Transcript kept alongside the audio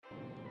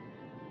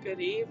Good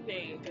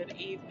evening, good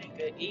evening,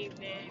 good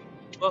evening.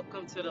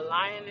 Welcome to the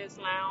Lioness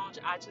Lounge.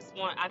 I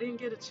didn't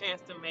get a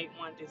chance to make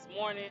one this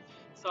morning,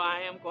 so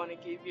I am going to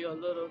give you a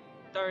little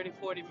 30,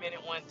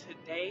 40-minute one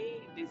today,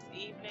 this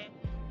evening,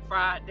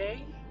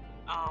 Friday.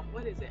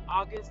 What is it,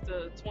 August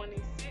the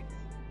 26th?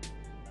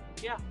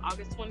 Yeah,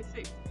 August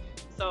 26th.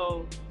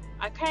 So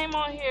I came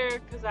on here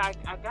because I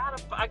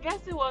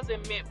guess it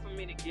wasn't meant for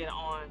me to get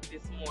on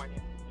this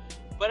morning.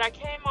 But I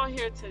came on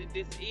here to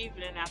this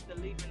evening after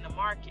leaving the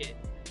market.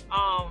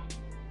 Um,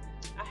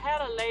 I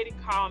had a lady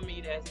call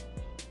me that's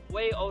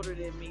way older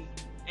than me,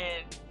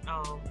 and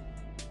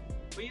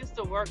we used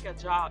to work a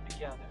job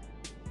together.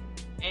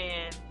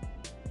 And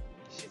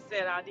she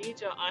said, "I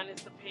need your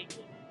honest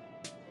opinion."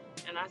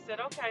 And I said,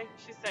 "Okay."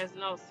 She says,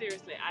 "No,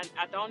 seriously,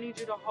 I don't need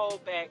you to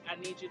hold back. I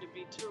need you to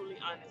be truly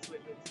honest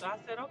with me." So I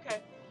said,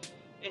 "Okay."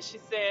 And she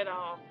said,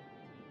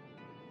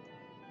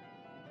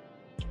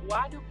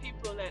 "Why do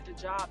people at the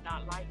job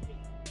not like me?"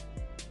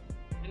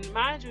 And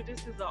mind you,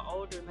 this is an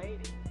older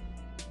lady.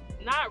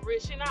 Not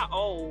rich, she's not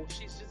old.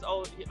 She's just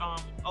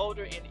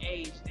older in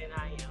age than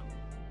I am.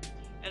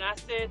 And I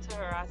said to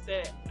her, I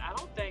said, "I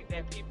don't think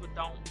that people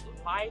don't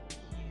like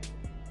you.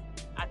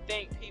 I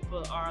think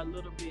people are a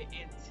little bit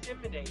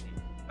intimidated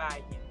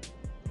by you."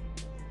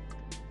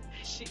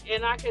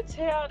 And I could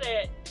tell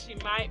that she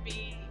might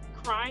be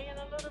crying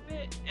a little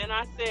bit. And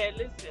I said,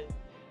 "Listen,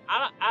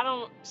 I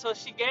don't." So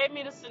she gave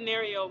me the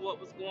scenario of what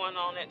was going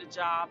on at the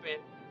job,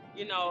 and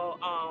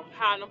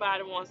how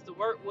nobody wants to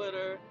work with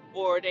her,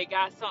 or they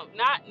got something.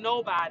 Not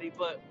nobody,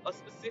 but a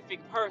specific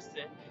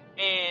person,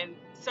 and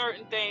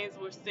certain things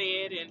were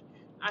said. And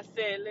I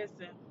said,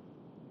 "Listen,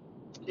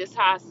 this is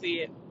how I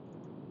see it.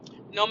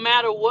 No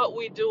matter what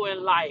we do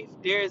in life,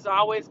 there is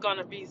always going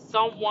to be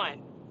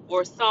someone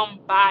or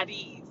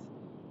somebodies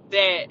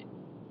that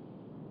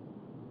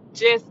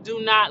just do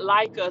not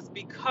like us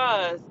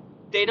because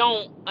they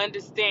don't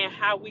understand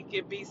how we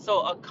can be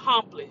so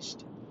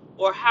accomplished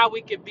or how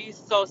we can be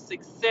so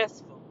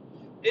successful."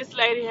 This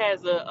lady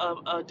has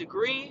a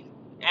degree,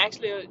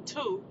 actually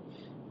two.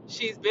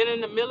 She's been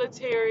in the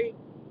military.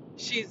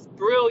 She's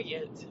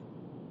brilliant,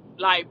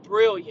 like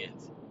brilliant.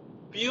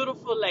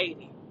 Beautiful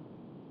lady.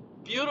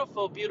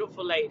 Beautiful,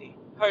 beautiful lady.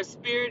 Her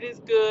spirit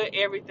is good,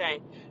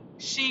 everything.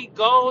 She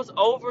goes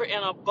over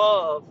and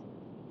above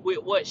with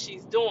what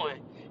she's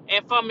doing.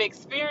 And from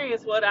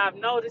experience, what I've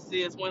noticed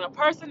is when a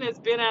person has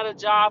been at a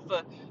job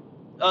for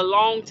a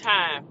long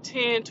time,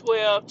 10,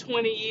 12,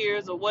 20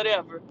 years or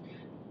whatever,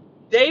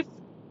 they've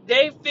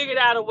they've figured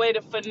out a way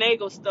to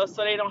finagle stuff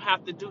so they don't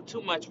have to do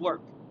too much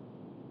work.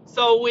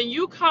 So when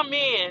you come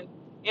in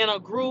a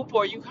group,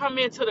 or you come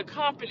into the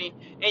company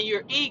and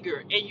you're eager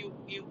and you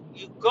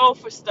go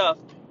for stuff,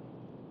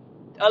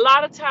 a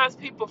lot of times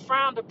people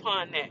frown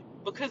upon that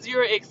because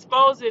you're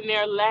exposing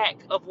their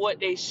lack of what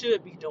they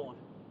should be doing.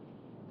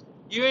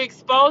 You're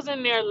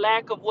exposing their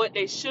lack of what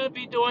they should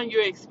be doing.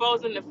 You're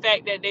exposing the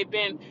fact that they've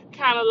been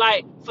kind of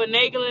like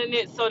finagling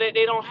it so that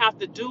they don't have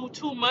to do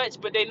too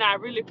much, but they're not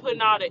really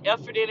putting all the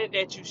effort in it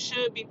that you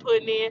should be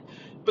putting in,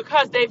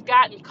 because they've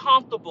gotten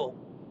comfortable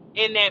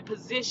in that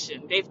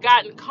position. They've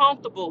gotten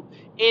comfortable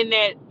in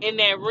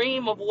that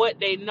realm of what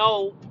they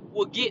know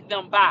will get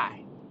them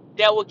by,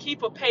 that will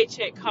keep a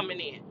paycheck coming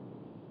in.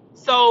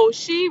 So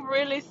she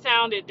really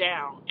sounded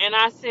down. And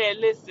I said,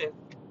 "Listen,"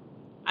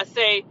 I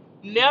say,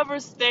 "never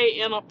stay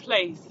in a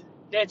place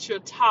that you're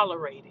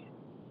tolerated.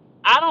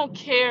 I don't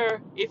care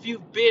if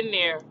you've been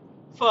there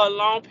for a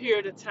long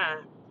period of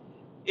time.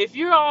 If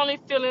you're only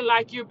feeling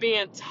like you're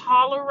being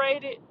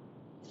tolerated,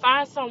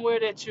 find somewhere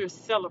that you're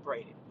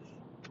celebrated."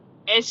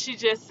 And she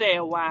just said,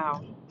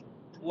 "Wow,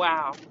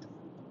 wow."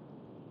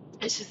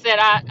 And she said,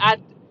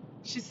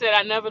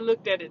 "I never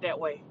looked at it that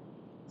way."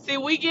 See,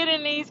 we get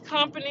in these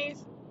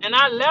companies, and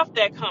I left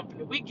that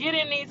company. We get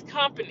in these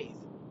companies,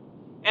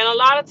 and a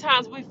lot of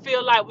times we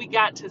feel like we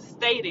got to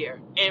stay there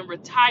and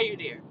retire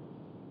there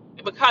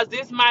because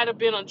this might have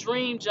been a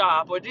dream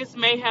job, or this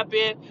may have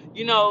been,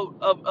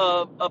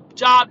 a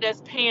job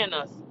that's paying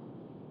us.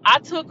 I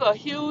took a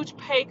huge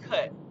pay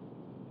cut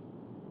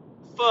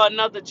for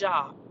another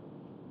job.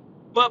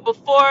 But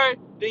before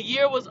the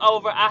year was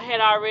over, I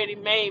had already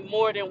made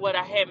more than what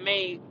I had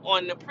made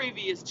on the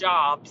previous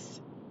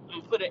jobs. I'm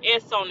going to put an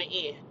S on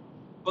the end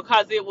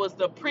because it was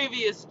the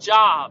previous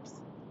jobs.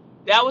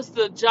 That was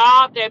the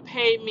job that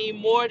paid me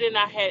more than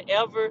I had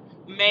ever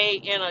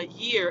made in a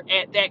year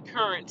at that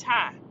current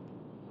time.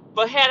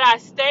 But had I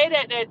stayed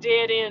at that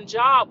dead end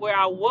job where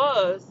I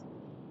was,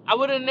 I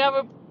would have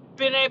never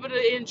been able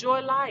to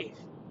enjoy life.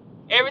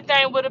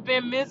 Everything would have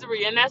been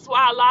misery. And that's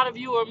why a lot of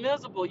you are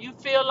miserable. You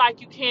feel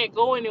like you can't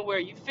go anywhere.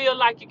 You feel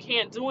like you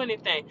can't do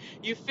anything.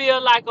 You feel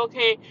like,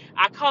 okay,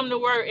 I come to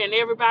work and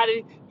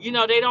everybody,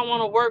 they don't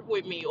want to work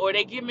with me, or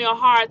they give me a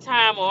hard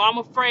time, or I'm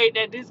afraid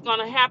that this is going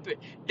to happen.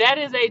 That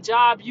is a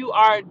job you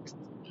are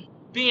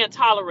being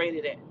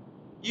tolerated at.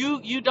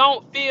 You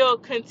don't feel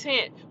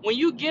content. When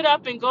you get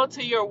up and go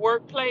to your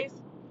workplace,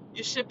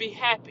 you should be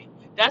happy.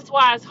 That's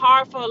why it's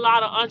hard for a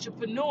lot of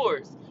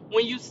entrepreneurs.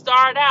 When you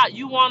start out,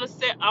 you want to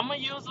say, I'm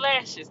going to use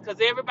lashes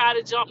because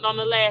everybody jumped on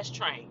the lash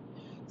train.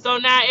 So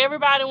now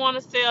everybody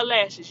want to sell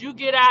lashes. You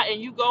get out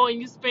and you go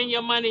and you spend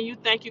your money and you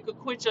think you could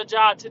quit your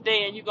job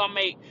today and you're going to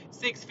make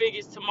six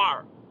figures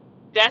tomorrow.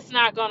 That's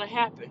not going to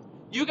happen.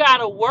 You got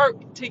to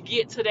work to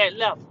get to that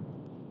level.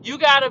 You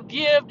got to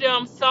give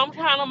them some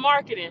kind of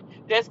marketing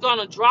that's going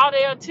to draw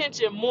their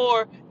attention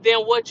more than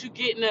what you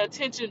getting the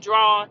attention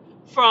drawn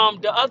from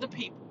the other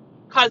people.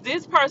 Because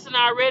this person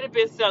already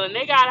been selling.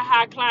 They got a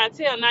high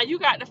clientele. Now you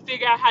got to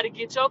figure out how to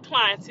get your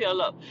clientele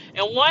up.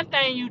 And one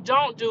thing you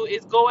don't do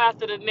is go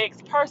after the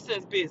next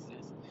person's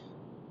business.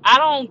 I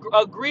don't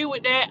agree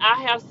with that.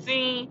 I have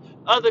seen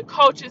other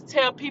coaches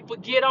tell people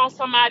get on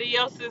somebody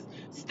else's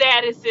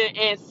status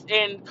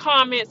and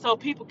comment so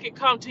people can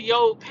come to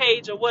your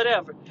page or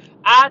whatever.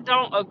 I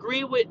don't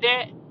agree with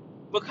that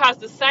because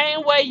the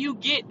same way you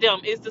get them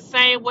is the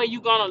same way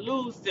you're going to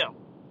lose them.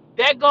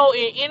 That go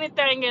in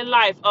anything in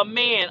life, a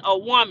man, a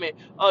woman,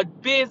 a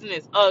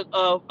business,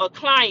 a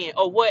client,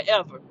 or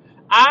whatever.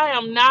 I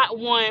am not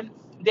one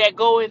that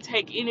go and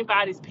take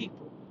anybody's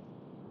people,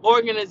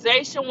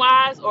 organization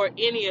wise or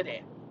any of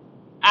that.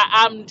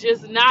 I'm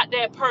just not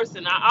that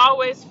person. I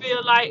always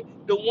feel like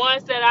the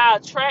ones that I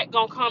attract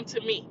gonna come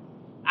to me.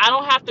 I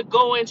don't have to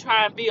go and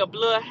try and be a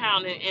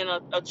bloodhound and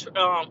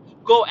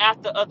go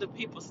after other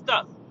people's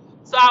stuff.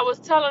 So I was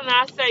telling her,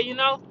 I say,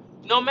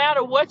 no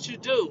matter what you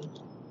do,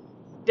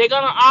 they're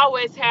gonna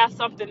always have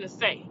something to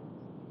say.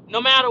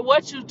 No matter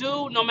what you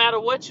do, no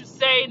matter what you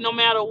say, no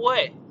matter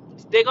what,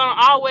 they're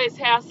gonna always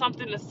have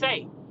something to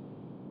say.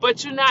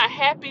 But you're not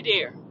happy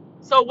there.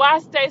 So why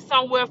stay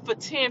somewhere for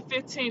 10,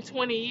 15,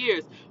 20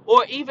 years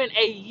or even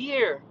a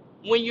year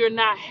when you're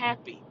not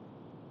happy?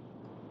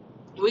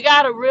 We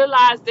got to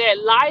realize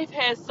that life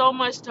has so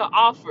much to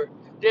offer.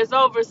 There's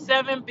over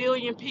 7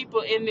 billion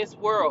people in this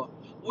world.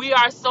 We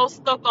are so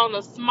stuck on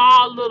a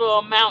small little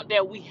amount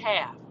that we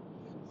have.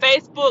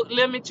 Facebook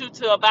limits you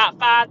to about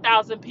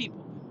 5,000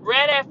 people.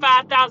 Right at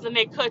 5,000,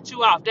 they cut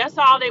you off. That's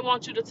all they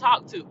want you to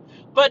talk to.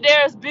 But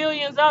there's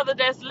billions other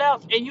that's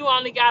left, and you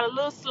only got a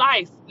little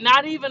slice,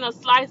 not even a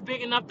slice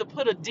big enough to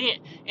put a dent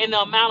in the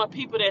amount of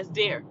people that's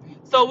there.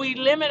 So we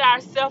limit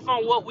ourselves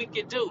on what we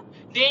can do.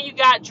 Then you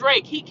got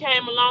Drake. He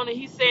came along and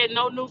he said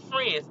no new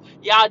friends.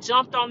 Y'all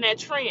jumped on that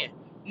trend.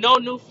 No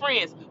new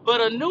friends. But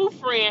a new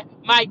friend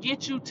might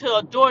get you to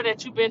a door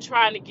that you've been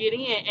trying to get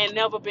in and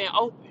never been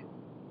open.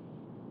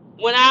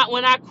 When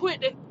I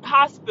quit the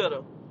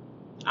hospital,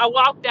 I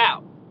walked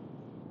out.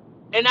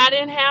 And I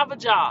didn't have a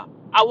job.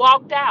 I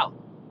walked out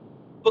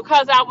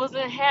because I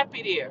wasn't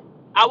happy there.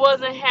 I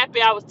wasn't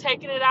happy. I was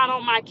taking it out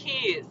on my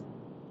kids.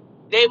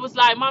 They was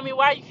like, "Mommy,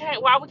 why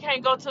we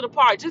can't go to the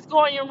park? Just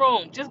go in your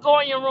room. Just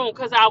go in your room,"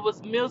 because I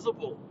was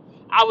miserable.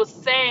 I was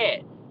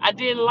sad. I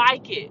didn't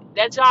like it.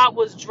 That job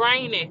was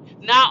draining.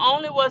 Not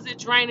only was it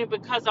draining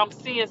because I'm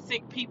seeing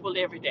sick people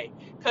every day.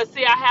 Because,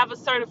 see, I have a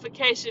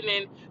certification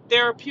in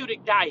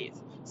therapeutic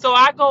diets. So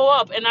I go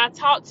up and I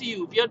talk to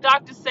you. If your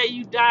doctor say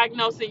you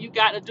diagnosed and you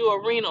got to do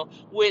a renal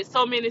with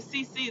so many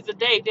cc's a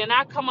day, then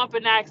I come up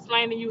and I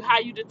explain to you how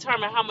you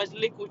determine how much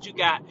liquid you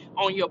got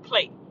on your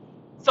plate.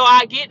 So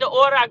I get the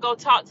order, I go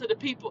talk to the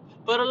people.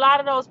 But a lot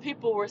of those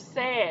people were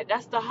sad.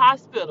 That's the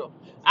hospital.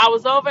 I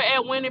was over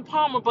at Winnie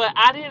Palmer, but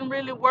I didn't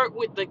really work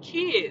with the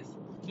kids.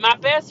 My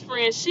best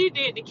friend, she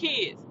did the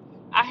kids.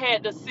 I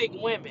had the sick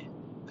women.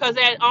 Because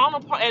at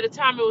the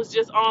time, it was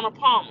just Anna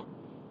Palmer.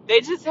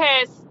 They just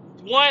had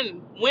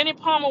one. Winnie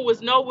Palmer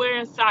was nowhere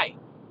in sight.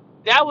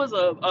 That was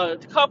a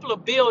couple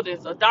of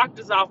buildings, a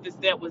doctor's office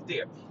that was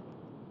there.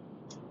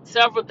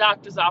 Several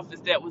doctor's office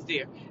that was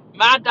there.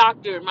 My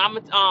doctor,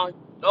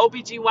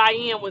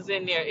 OBGYN was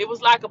in there. It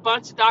was like a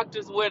bunch of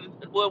doctors where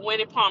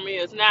Winnie Palmer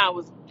is now. It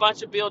was a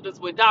bunch of buildings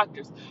with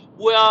doctors.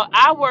 Well,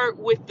 I worked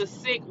with the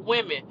sick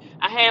women.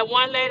 I had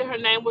one lady, her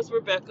name was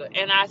Rebecca,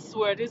 and I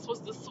swear this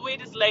was the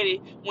sweetest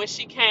lady when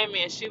she came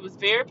in. She was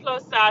very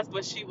plus size,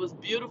 but she was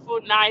beautiful,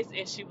 nice,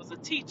 and she was a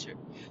teacher.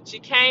 She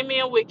came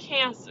in with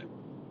cancer.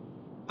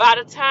 By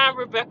the time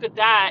Rebecca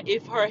died,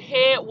 if her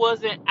head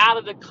wasn't out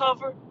of the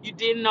cover, you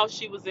didn't know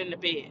she was in the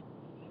bed.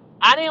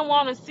 I didn't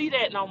want to see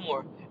that no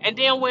more. And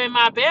then when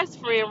my best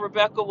friend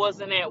Rebecca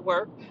wasn't at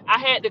work, I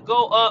had to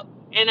go up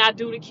and I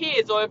do the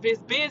kids. Or if it's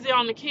busy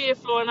on the kid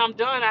floor and I'm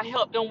done, I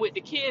help them with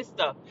the kids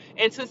stuff.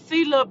 And to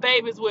see little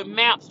babies with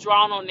maps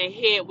drawn on their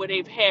head where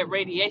they've had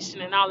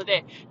radiation and all of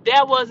that,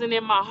 that wasn't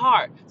in my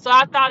heart. So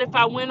I thought if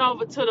I went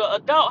over to the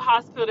adult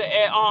hospital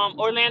at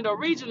Orlando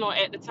Regional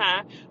at the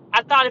time,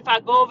 I thought if I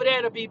go over there,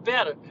 it'll be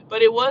better.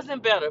 But it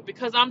wasn't better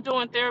because I'm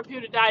doing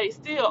therapeutic diet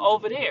still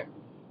over there.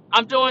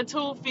 I'm doing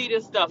tube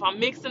feeding stuff. I'm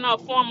mixing up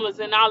formulas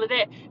and all of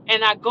that.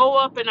 And I go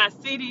up and I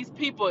see these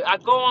people. I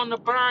go on the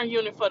burn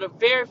unit for the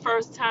very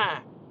first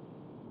time.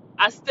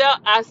 I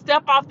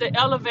step off the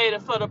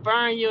elevator for the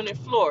burn unit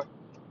floor.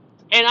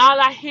 And all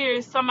I hear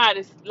is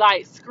somebody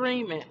like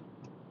screaming.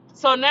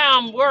 So now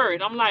I'm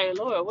worried. I'm like,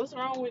 Lord, what's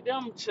wrong with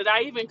them? Should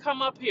I even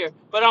come up here?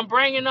 But I'm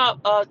bringing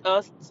up a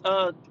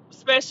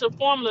special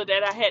formula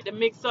that I had to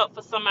mix up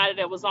for somebody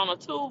that was on a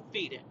tube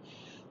feeding.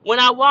 When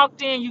I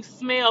walked in, you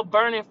smell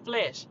burning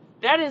flesh.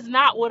 That is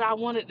not what I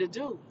wanted to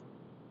do.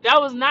 That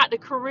was not the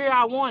career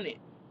I wanted.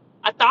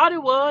 I thought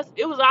it was.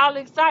 It was all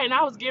exciting.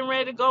 I was getting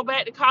ready to go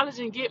back to college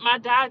and get my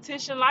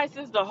dietitian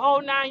license, the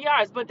whole 9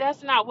 yards. But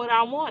that's not what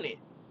I wanted.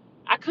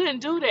 I couldn't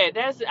do that.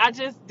 I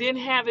just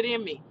didn't have it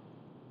in me.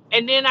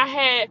 And then I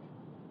had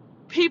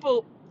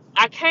people.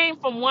 I came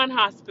from one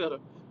hospital,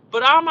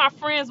 but all my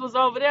friends was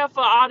over there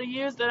for all the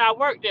years that I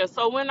worked there.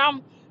 So when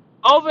I'm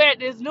over at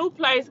this new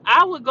place,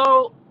 I would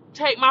go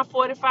take my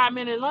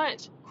 45-minute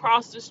lunch,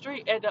 cross the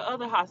street at the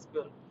other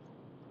hospital.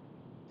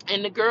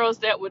 And the girls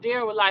that were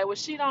there were like, well,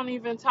 she don't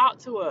even talk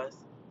to us.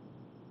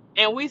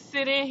 And we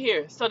sit in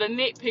here. So the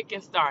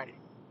nitpicking started.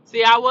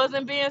 See, I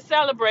wasn't being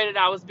celebrated.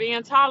 I was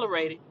being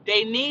tolerated.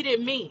 They needed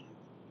me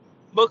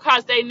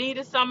because they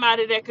needed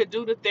somebody that could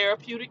do the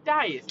therapeutic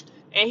diets.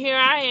 And here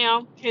I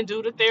am, can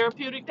do the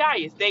therapeutic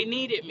diets. They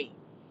needed me.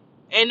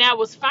 And that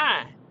was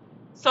fine.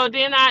 So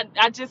then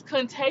I just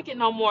couldn't take it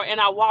no more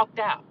and I walked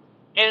out.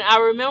 And I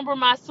remember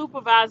my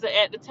supervisor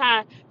at the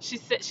time, she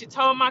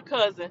told my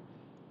cousin,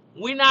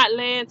 we're not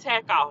laying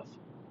tack off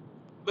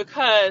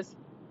because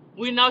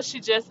we know she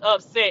just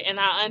upset and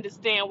I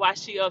understand why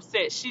she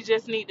upset. She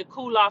just need to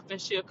cool off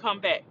and she'll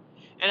come back.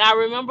 And I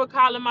remember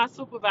calling my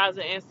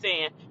supervisor and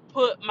saying,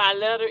 put my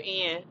letter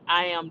in,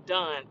 I am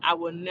done. I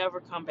will never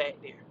come back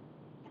there.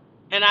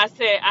 And I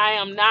said, I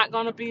am not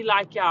going to be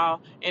like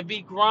y'all and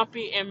be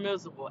grumpy and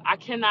miserable. I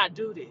cannot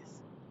do this.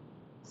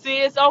 See,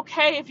 it's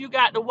okay if you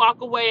got to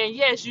walk away. And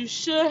yes, you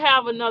should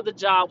have another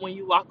job when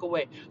you walk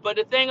away. But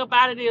the thing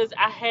about it is,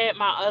 I had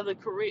my other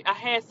career. I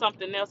had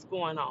something else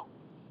going on.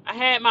 I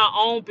had my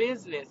own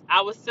business.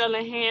 I was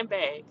selling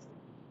handbags.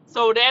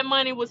 So that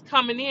money was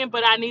coming in,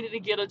 but I needed to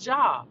get a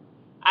job.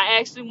 I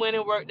actually went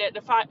and worked at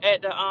the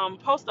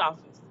post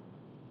office.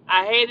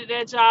 I hated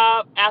that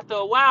job after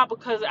a while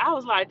because I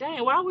was like,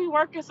 dang, why are we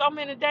working so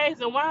many days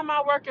and why am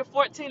I working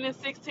 14 and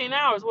 16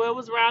 hours? Well, it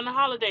was around the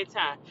holiday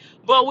time.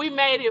 But we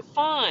made it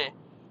fun.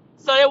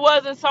 So it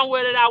wasn't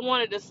somewhere that I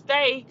wanted to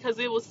stay because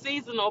it was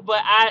seasonal,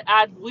 but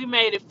we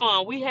made it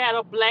fun. We had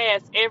a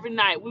blast every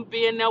night. We'd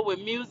be in there with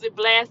music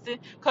blasting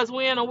because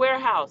we're in a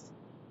warehouse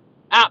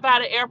out by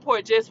the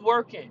airport just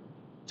working,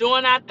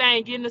 doing our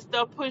thing, getting the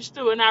stuff pushed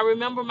through. And I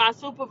remember my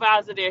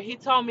supervisor there. He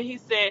told me, he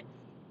said,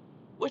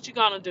 what you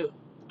gonna do?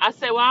 I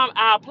said, well,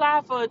 I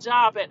applied for a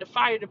job at the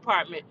fire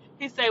department.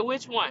 He said,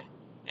 which one?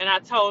 And I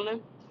told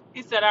him.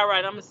 He said, all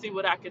right, I'm going to see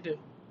what I can do.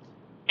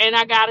 And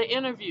I got an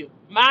interview.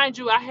 Mind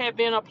you, I had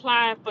been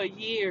applying for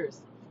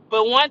years.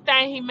 But one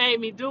thing he made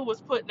me do was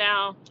put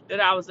down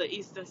that I was an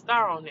Eastern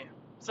Star on there.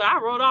 So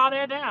I wrote all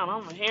that down.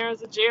 I'm a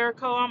Herons of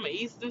Jericho. I'm an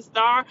Eastern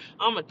Star.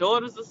 I'm a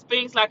Daughters of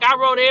Sphinx. Like, I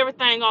wrote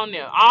everything on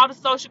there. All the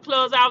social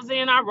clubs I was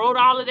in, I wrote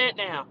all of that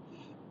down.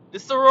 The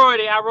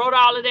sorority, I wrote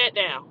all of that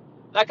down.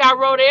 Like, I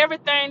wrote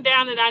everything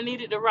down that I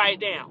needed to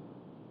write down.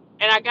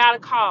 And I got a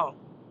call.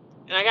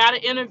 And I got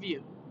an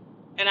interview.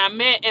 And I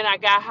met and I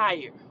got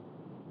hired.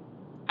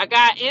 I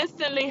got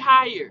instantly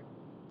hired.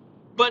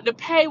 But the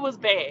pay was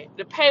bad.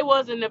 The pay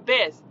wasn't the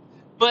best.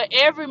 But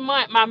every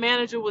month, my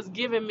manager was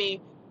giving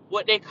me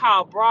what they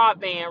call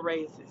broadband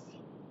raises.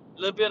 A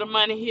little bit of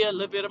money here, a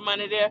little bit of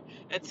money there.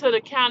 Until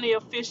the county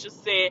official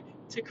said,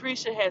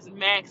 Tacretia has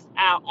maxed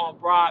out on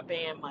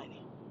broadband money.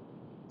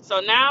 So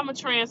now I'm going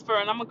to transfer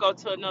and I'm going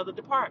to go to another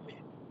department.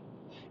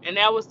 And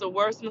that was the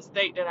worst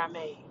mistake that I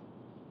made.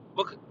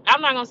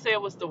 I'm not going to say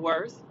it was the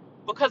worst.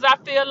 Because I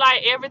feel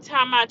like every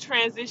time I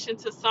transition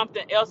to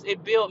something else,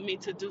 it built me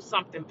to do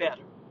something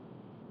better.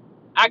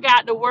 I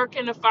got to work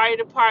in the fire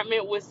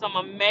department with some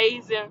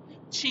amazing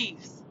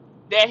chiefs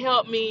that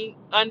helped me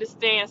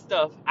understand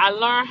stuff. I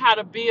learned how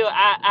to build.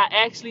 I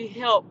actually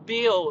helped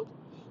build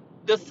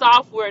the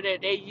software that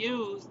they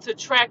use to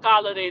track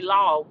all of their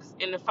logs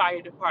in the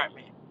fire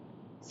department.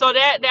 So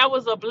that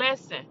was a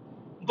blessing.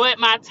 But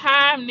my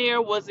time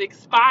there was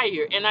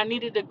expired and I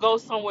needed to go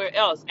somewhere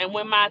else. And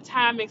when my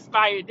time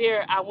expired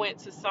there, I went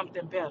to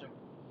something better.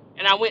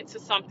 And I went to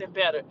something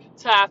better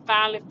till I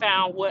finally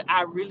found what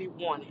I really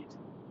wanted.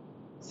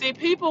 See,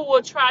 people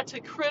will try to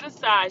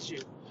criticize you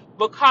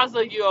because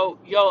of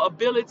your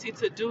ability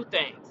to do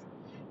things.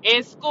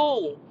 In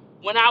school,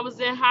 when I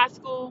was in high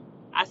school,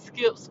 I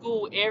skipped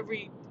school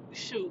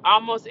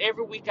almost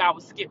every week I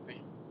was skipping.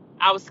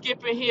 I was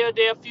skipping here,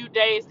 there a few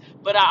days,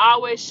 but I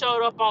always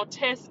showed up on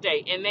test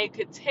day, and they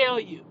could tell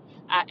you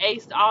I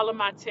aced all of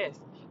my tests.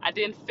 I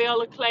didn't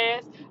fail a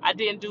class. I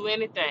didn't do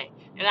anything.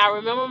 And I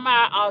remember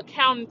my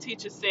accounting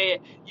teacher said,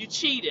 you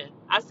cheating.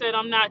 I said,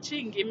 I'm not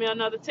cheating. Give me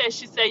another test.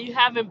 She said, you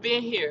haven't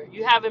been here.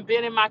 You haven't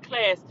been in my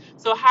class.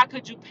 So how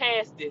could you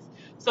pass this?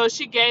 So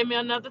she gave me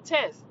another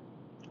test.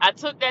 I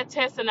took that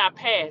test and I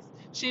passed.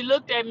 She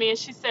looked at me and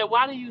she said,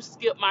 why do you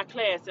skip my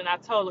class? And I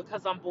told her,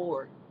 because I'm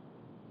bored.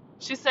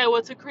 She said,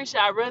 well, Tacretia,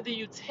 I'd rather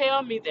you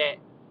tell me that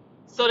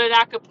so that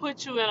I could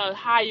put you in a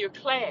higher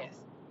class.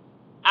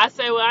 I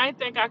said, well, I didn't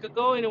think I could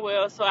go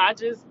anywhere, so I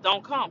just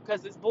don't come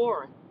because it's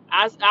boring.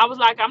 I was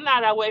like, I'm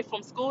not away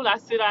from school. I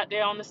sit out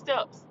there on the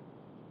steps.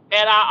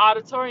 At our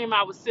auditorium,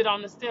 I would sit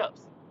on the steps.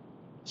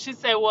 She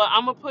said, well,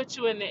 I'm going to put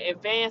you in the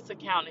advanced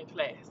accounting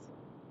class.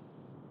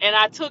 And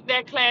I took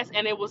that class,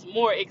 and it was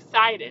more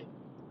exciting.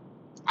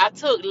 I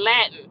took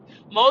Latin,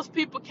 Most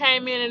people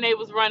came in and they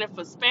was running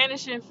for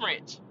Spanish and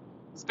French.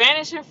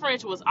 Spanish and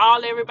French was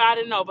all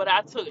everybody know, but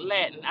I took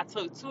Latin. I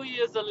took 2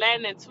 years of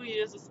Latin and 2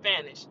 years of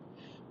Spanish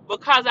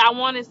because I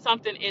wanted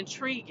something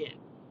intriguing.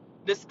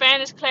 The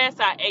Spanish class,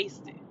 I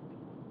aced it.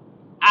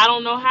 I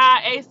don't know how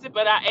I aced it,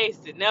 but I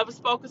aced it. Never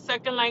spoke a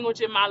second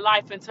language in my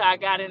life until I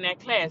got in that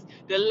class.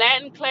 The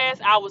Latin class,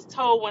 I was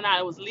told when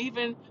I was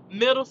leaving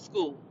middle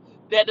school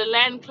that the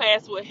Latin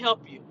class would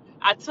help you.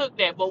 I took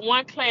that, but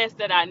one class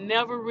that I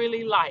never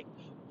really liked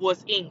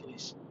was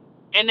English.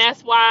 And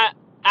that's why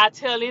I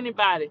tell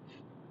anybody,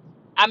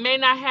 I may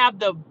not have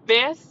the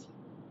best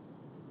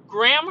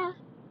grammar,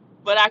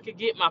 but I could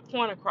get my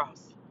point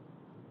across.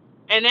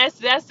 And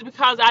that's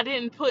because I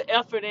didn't put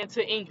effort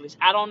into English.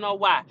 I don't know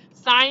why.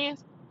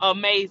 Science,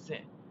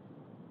 amazing.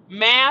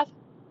 Math,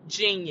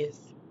 genius.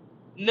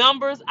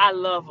 Numbers, I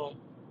love them.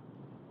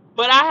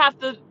 But I have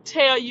to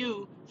tell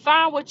you,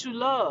 find what you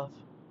love.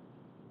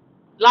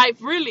 Like,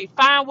 really,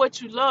 find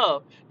what you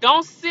love.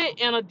 Don't sit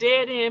in a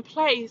dead end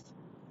place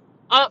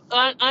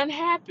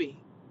unhappy.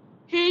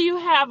 Here you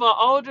have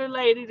a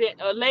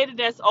lady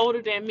that's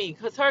older than me,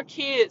 because her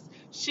kids,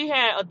 she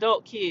had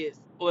adult kids,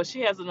 or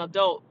she has an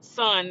adult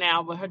son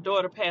now, but her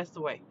daughter passed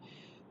away.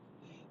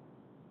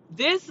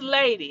 This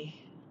lady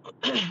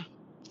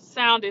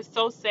sounded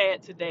so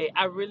sad today.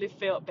 I really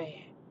felt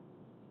bad.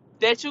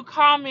 That you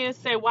call me and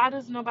say, why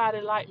does nobody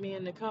like me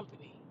in the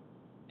company?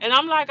 And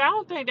I'm like, I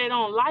don't think they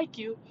don't like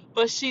you,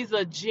 but she's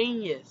a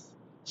genius.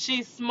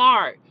 She's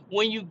smart.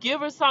 When you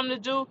give her something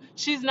to do,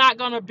 she's not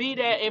going to be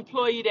that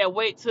employee that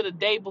waits till the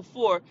day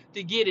before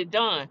to get it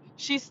done.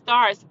 She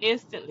starts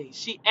instantly.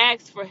 She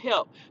asks for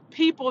help.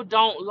 People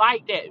don't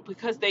like that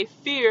because they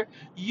fear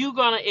you're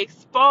going to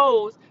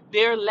expose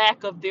their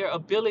lack of their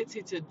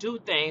ability to do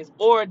things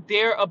or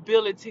their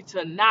ability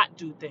to not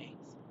do things.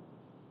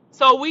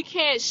 So we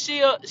can't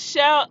shell.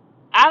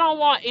 I don't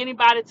want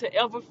anybody to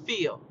ever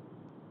feel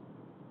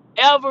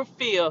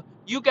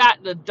you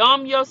got to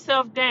dumb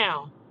yourself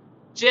down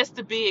just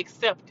to be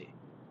accepted.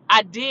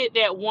 I did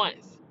that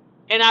once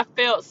and I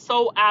felt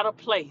so out of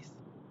place.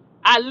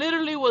 I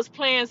literally was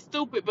playing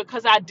stupid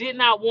because I did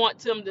not want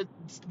them to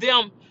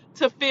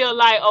feel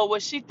like, oh, well,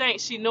 she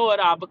thinks she know it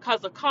all,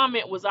 because a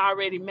comment was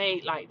already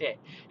made like that.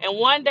 And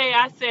one day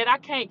I said, I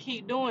can't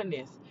keep doing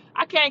this.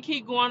 I can't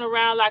keep going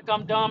around like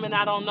I'm dumb and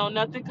I don't know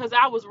nothing, because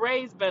I was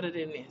raised better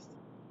than this.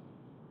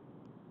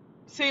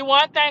 See,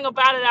 one thing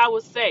about it I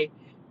would say,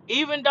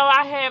 even though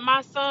I had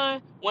my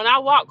son, when I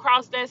walked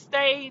across that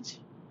stage,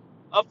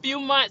 a few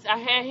months, I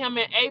had him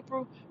in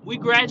April. We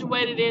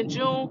graduated in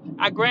June.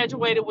 I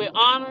graduated with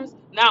honors.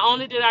 Not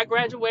only did I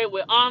graduate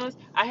with honors,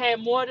 I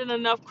had more than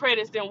enough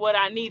credits than what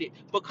I needed.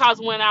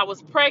 Because when I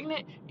was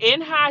pregnant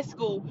in high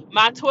school,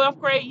 my 12th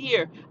grade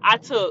year, I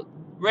took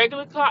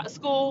regular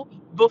school.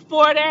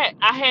 Before that,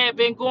 I had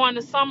been going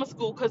to summer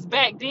school, because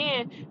back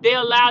then they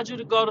allowed you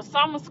to go to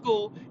summer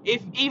school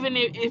if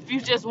you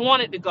just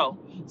wanted to go.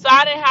 So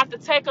I didn't have to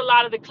take a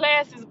lot of the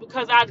classes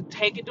because I'd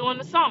take it during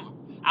the summer.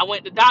 I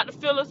went to Dr.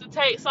 Phillips to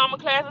take summer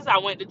classes. I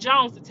went to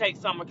Jones to take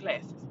summer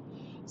classes.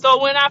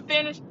 So when I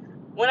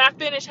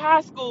finished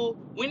high school,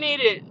 we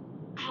needed,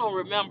 I don't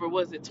remember,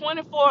 was it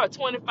 24 or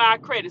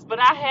 25 credits? But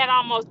I had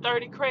almost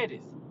 30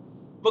 credits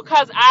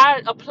because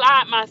I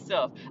applied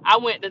myself. I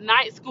went to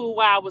night school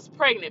while I was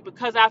pregnant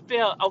because I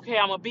felt, okay,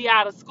 I'm going to be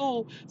out of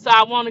school, so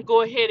I want to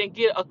go ahead and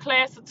get a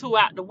class or two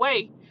out the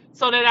way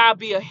so that I'll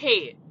be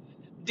ahead.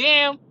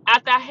 Then,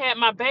 after I had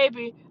my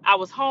baby, I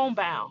was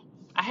homebound.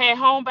 I had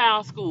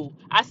homebound school.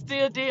 I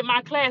still did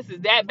my classes.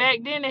 That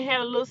back then they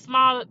had a little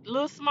small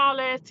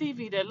ass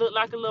TV that looked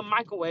like a little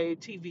microwave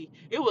TV.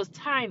 It was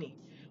tiny,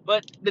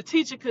 but the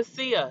teacher could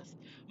see us.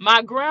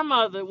 My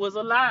grandmother was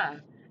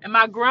alive, and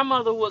my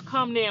grandmother would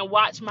come there and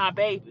watch my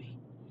baby.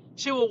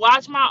 She would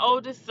watch my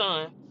oldest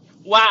son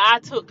while I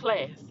took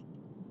class.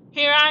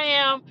 Here I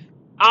am,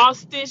 all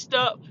stitched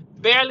up,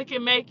 barely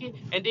can make it.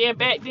 And then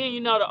back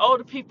then, the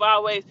older people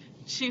always,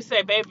 she'd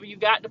say, baby, you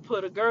got to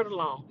put a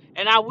girdle on.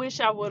 And I wish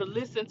I would have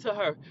listened to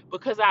her,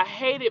 because I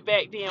hated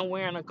back then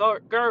wearing a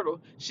girdle.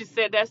 She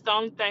said that's the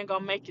only thing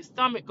gonna make your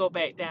stomach go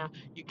back down.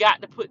 You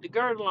got to put the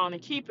girdle on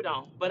and keep it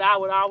on. But I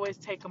would always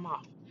take them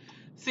off.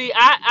 See,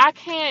 I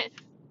can't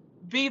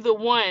be the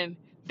one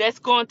that's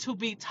going to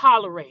be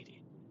tolerated,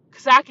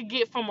 because I could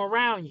get from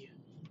around you.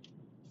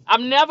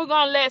 I'm never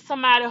going to let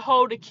somebody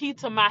hold the key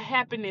to my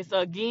happiness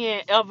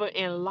again ever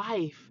in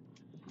life.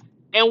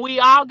 And we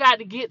all got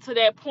to get to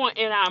that point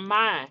in our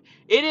mind.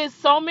 It is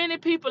so many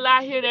people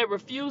out here that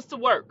refuse to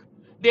work.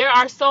 There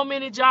are so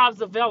many jobs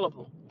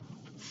available.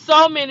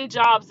 So many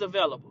jobs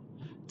available.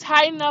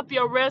 Tighten up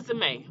your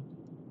resume.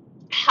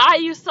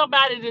 Hire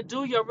somebody to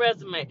do your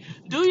resume.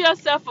 Do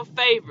yourself a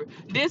favor.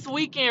 This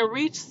weekend,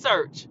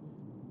 research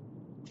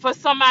for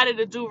somebody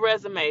to do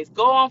resumes.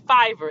 Go on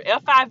Fiverr,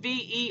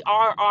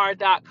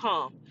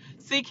 Fiverr.com.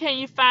 See, can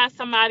you find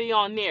somebody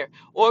on there?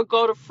 Or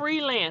go to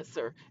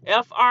Freelancer,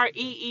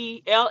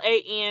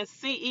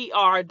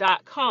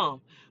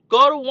 Freelancer.com.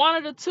 Go to one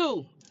of the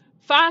two.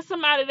 Find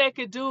somebody that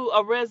could do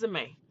a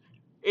resume.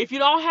 If you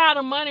don't have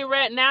the money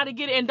right now to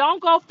get it, and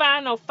don't go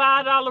find no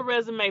 $5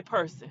 resume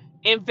person.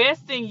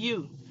 Invest in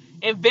you.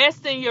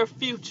 Invest in your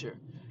future.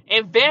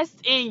 Invest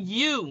in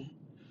you.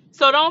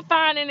 So don't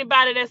find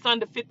anybody that's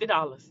under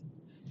 $50.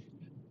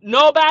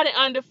 Nobody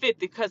under 50,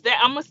 because that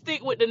I'm gonna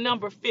stick with the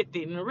number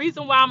 50. And the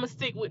reason why I'm gonna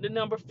stick with the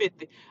number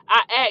 50,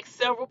 I asked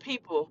several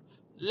people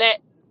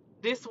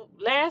this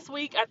last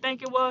week, I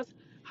think it was,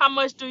 how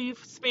much do you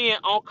spend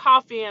on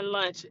coffee and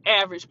lunch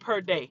average per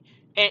day?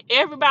 And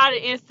everybody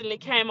instantly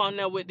came on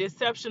there, with the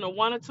exception of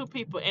one or two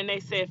people, and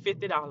they said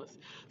 $50.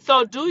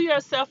 So do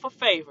yourself a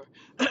favor.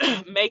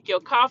 Make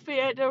your coffee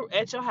at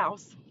your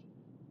house.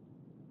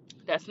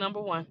 That's number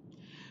one.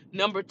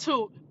 Number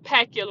two,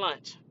 pack your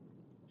lunch.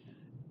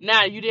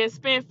 Now you didn't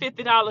spend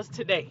 $50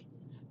 today.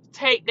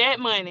 Take that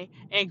money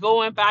and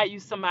go and hire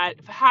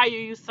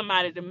you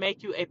somebody to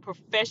make you a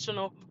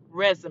professional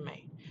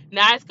resume.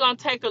 Now it's gonna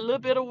take a little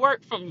bit of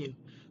work from you.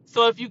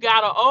 So if you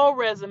got an old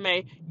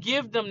resume,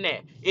 give them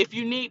that. If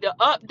you need to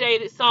update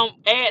it,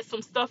 add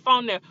some stuff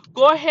on there,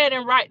 go ahead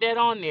and write that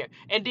on there,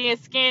 and then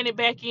scan it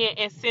back in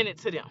and send it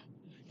to them.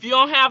 If you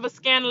don't have a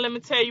scanner, let me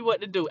tell you what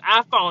to do.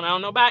 iPhone. I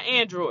don't know about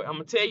Android. I'm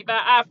gonna tell you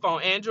about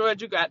iPhone.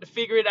 Android, you got to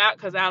figure it out,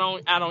 because I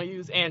don't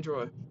use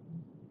Android.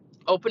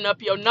 Open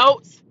up your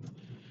notes,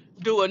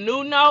 do a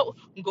new note,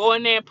 go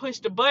in there and push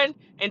the button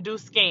and do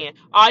scan.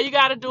 All you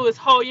got to do is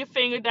hold your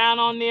finger down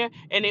on there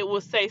and it will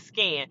say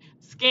scan.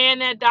 Scan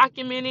that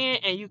document in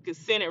and you can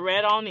send it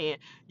right on in.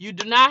 You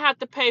do not have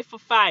to pay for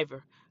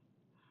Fiverr.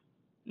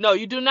 No,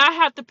 you do not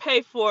have to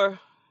pay for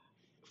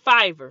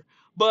Fiverr,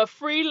 but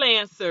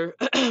Freelancer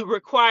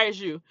requires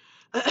you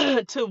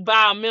to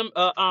buy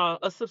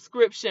a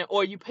subscription,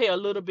 or you pay a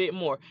little bit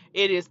more.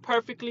 It is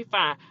perfectly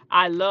fine.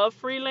 I love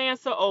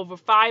Freelancer over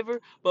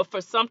Fiverr, but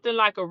for something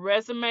like a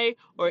resume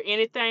or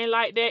anything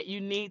like that, you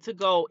need to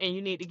go and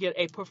you need to get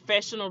a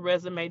professional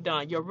resume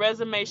done. Your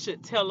resume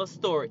should tell a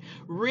story.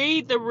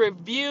 Read the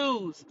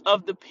reviews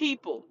of the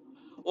people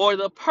or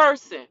the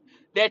person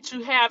that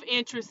you have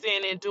interest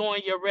in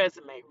doing your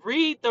resume.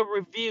 Read the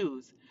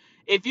reviews.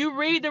 If you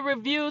read the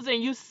reviews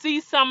and you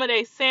see some of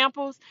their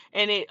samples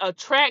and it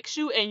attracts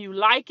you and you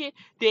like it,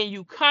 then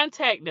you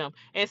contact them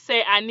and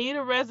say, I need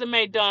a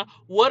resume done.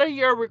 What are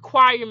your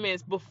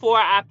requirements before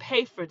I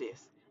pay for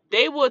this?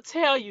 They will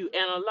tell you,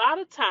 and a lot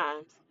of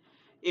times,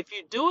 if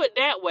you do it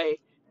that way,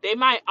 they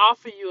might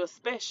offer you a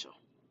special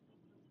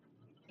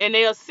and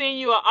they'll send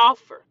you an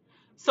offer.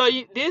 So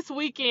this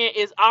weekend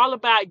is all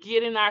about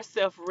getting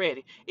ourselves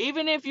ready.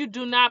 Even if you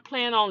do not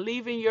plan on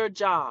leaving your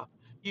job,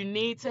 you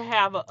need to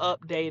have an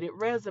updated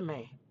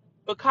resume,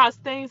 because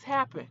things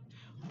happen.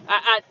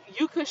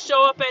 You could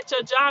show up at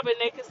your job and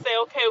they could say,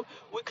 okay,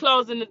 we're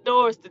closing the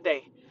doors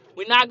today.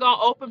 We're not going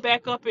to open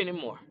back up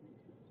anymore.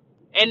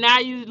 And now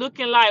you're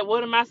looking like,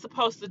 what am I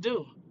supposed to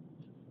do?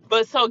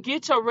 But so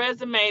get your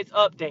resumes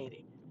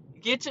updated.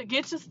 Get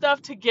your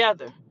stuff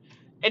together.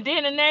 And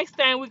then the next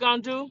thing we're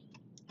going to do,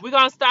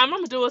 I'm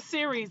going to do a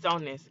series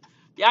on this.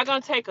 Y'all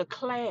going to take a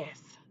class,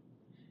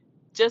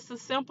 just a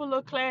simple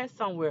little class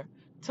somewhere,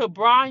 to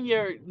broaden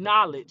your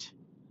knowledge,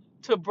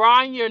 of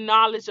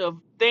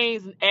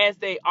things as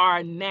they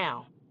are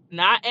now,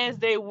 not as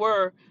they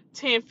were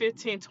 10,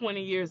 15,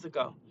 20 years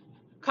ago.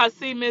 Because,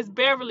 see, Miss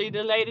Beverly,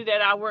 the lady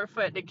that I worked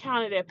for at the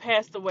county that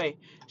passed away,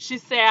 she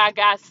said, I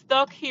got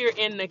stuck here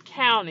in the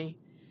county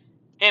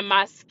and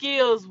my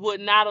skills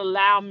would not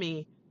allow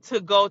me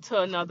to go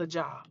to another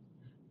job.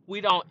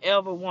 We don't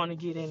ever want to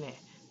get in that.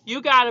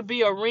 You got to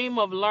be a ream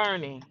of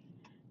learning.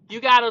 You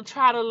got to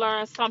try to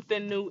learn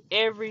something new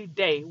every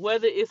day,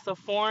 whether it's a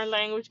foreign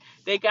language.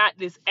 They got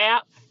this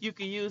app. You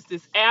can use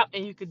this app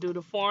and you can do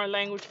the foreign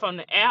language from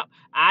the app.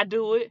 I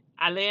do it.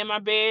 I lay in my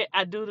bed.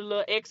 I do the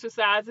little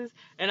exercises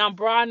and I'm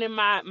broadening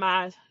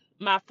my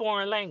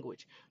foreign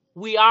language.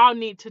 We all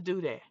need to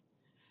do that,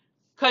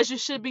 because you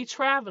should be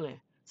traveling.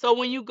 So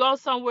when you go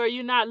somewhere,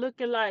 you're not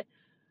looking like,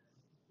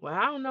 well,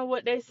 I don't know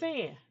what they're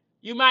saying.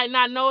 You might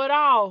not know it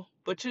all,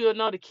 but you'll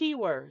know the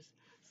keywords.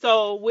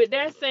 So with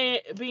that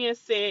being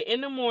said,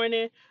 in the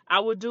morning, I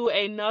will do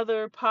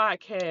another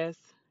podcast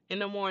in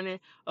the morning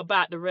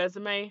about the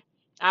resume.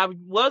 I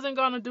wasn't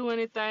going to do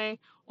anything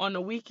on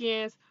the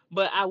weekends,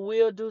 but I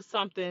will do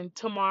something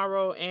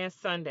tomorrow and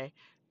Sunday.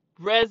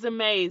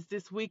 Resumes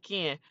this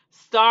weekend.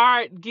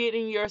 Start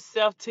getting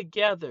yourself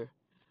together.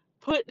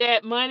 Put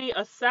that money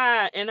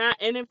aside, and I'm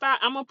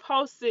gonna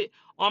post it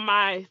on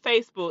my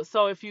Facebook.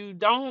 So if you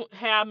don't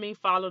have me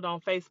followed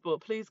on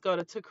Facebook, please go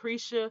to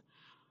Takresha.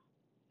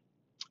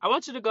 I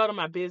want you to go to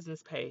my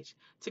business page,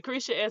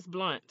 Takresha S.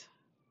 Blunt,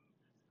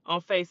 on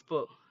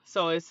Facebook.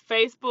 So it's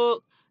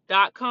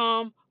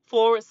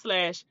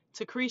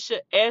facebook.com/Takresha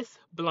S.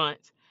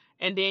 Blunt,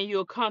 and then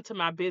you'll come to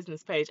my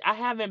business page. I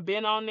haven't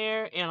been on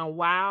there in a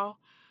while,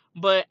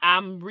 but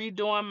I'm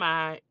redoing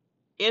my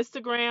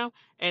Instagram,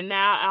 and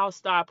now I'll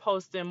start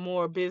posting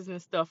more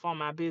business stuff on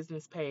my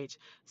business page.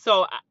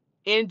 So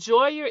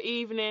enjoy your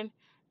evening.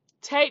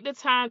 Take the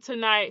time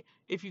tonight,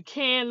 if you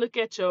can, look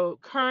at your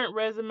current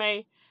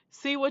resume,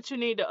 see what you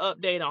need to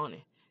update on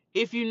it.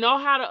 If you know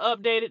how to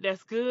update it,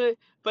 that's good.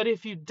 But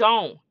if you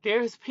don't,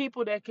 there's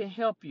people that can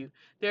help you.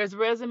 There's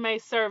resume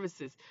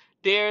services.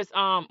 There's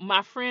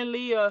my friend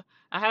Leah.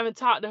 I haven't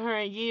talked to her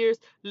in years.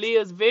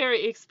 Leah's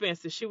very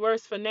expensive. She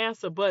works for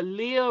NASA, but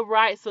Leah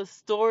writes a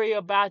story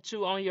about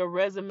you on your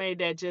resume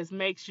that just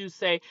makes you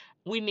say,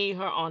 "We need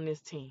her on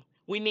this team.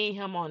 We need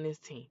him on this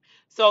team."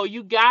 So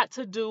you got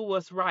to do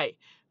what's right.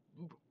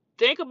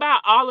 Think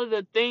about all of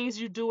the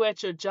things you do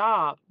at your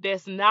job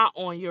that's not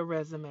on your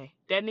resume.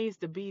 That needs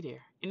to be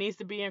there. It needs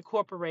to be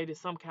incorporated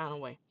some kind of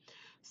way.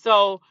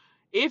 So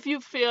if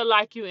you feel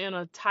like you're in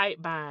a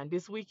tight bind,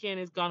 this weekend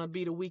is gonna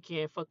be the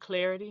weekend for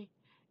clarity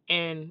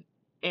and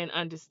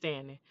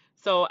understanding.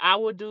 So I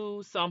will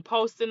do some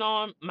posting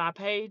on my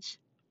page,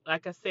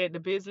 like I said, the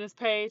business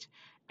page,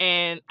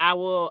 and I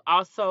will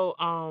also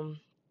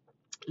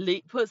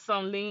put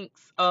some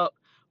links up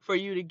for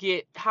you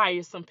to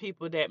hire some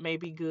people that may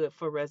be good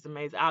for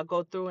resumes. I'll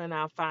go through and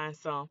I'll find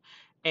some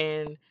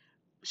and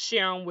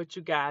share them with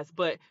you guys.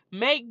 But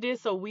make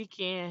this a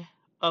weekend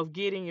of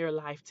getting your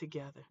life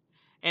together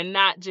and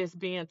not just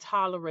being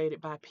tolerated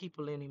by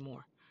people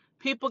anymore.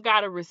 People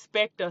got to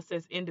respect us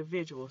as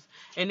individuals.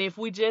 And if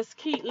we just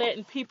keep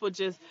letting people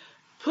just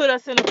put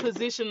us in a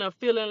position of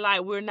feeling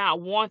like we're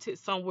not wanted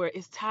somewhere,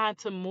 it's time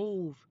to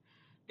move.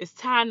 It's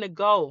time to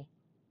go.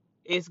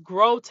 It's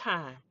grow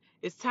time.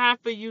 It's time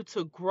for you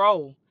to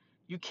grow.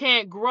 You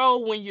can't grow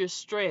when you're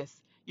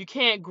stressed. You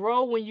can't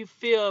grow when you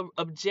feel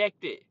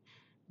objected,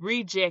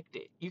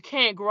 rejected. You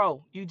can't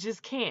grow. You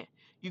just can't.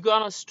 You're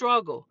going to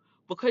struggle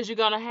because you're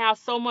going to have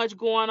so much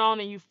going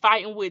on and you're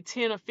fighting with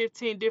 10 or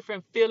 15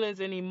 different feelings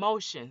and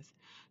emotions.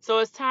 So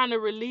it's time to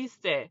release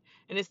that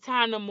and it's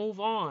time to move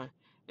on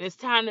and it's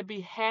time to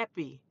be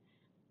happy.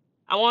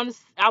 I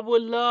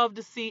would love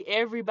to see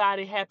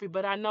everybody happy,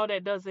 but I know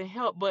that doesn't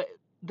help. But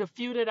the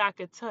few that I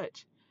could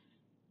touch,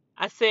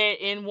 I said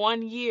in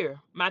 1 year,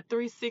 my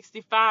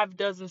 365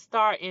 doesn't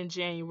start in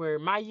January.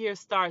 My year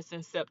starts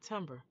in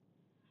September.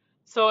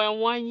 So in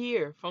 1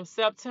 year, from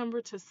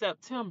September to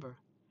September,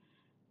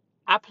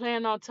 I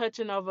plan on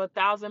touching over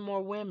 1,000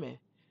 more women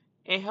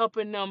and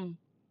helping them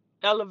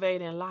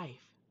elevate in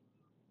life.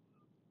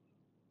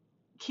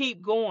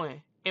 Keep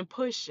going and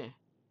pushing.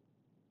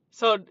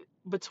 So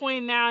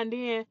between now and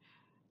then,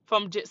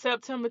 from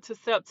September to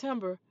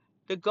September,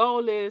 the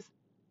goal is,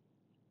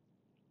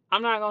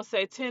 I'm not going to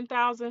say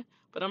 10,000,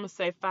 but I'm going to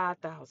say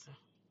 5,000.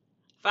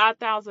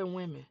 5,000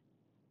 women,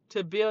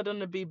 to build them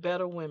to be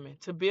better women,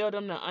 to build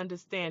them to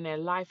understand that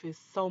life is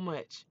so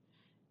much.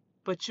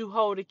 But you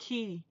hold the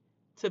key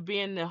to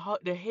being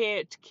the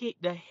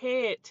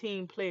head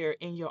team player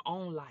in your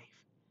own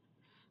life.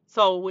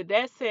 So with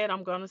that said,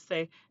 I'm going to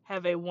say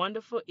have a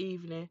wonderful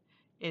evening.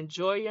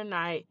 Enjoy your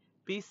night.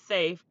 Be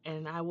safe,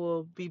 and I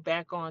will be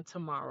back on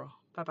tomorrow.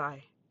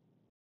 Bye-bye.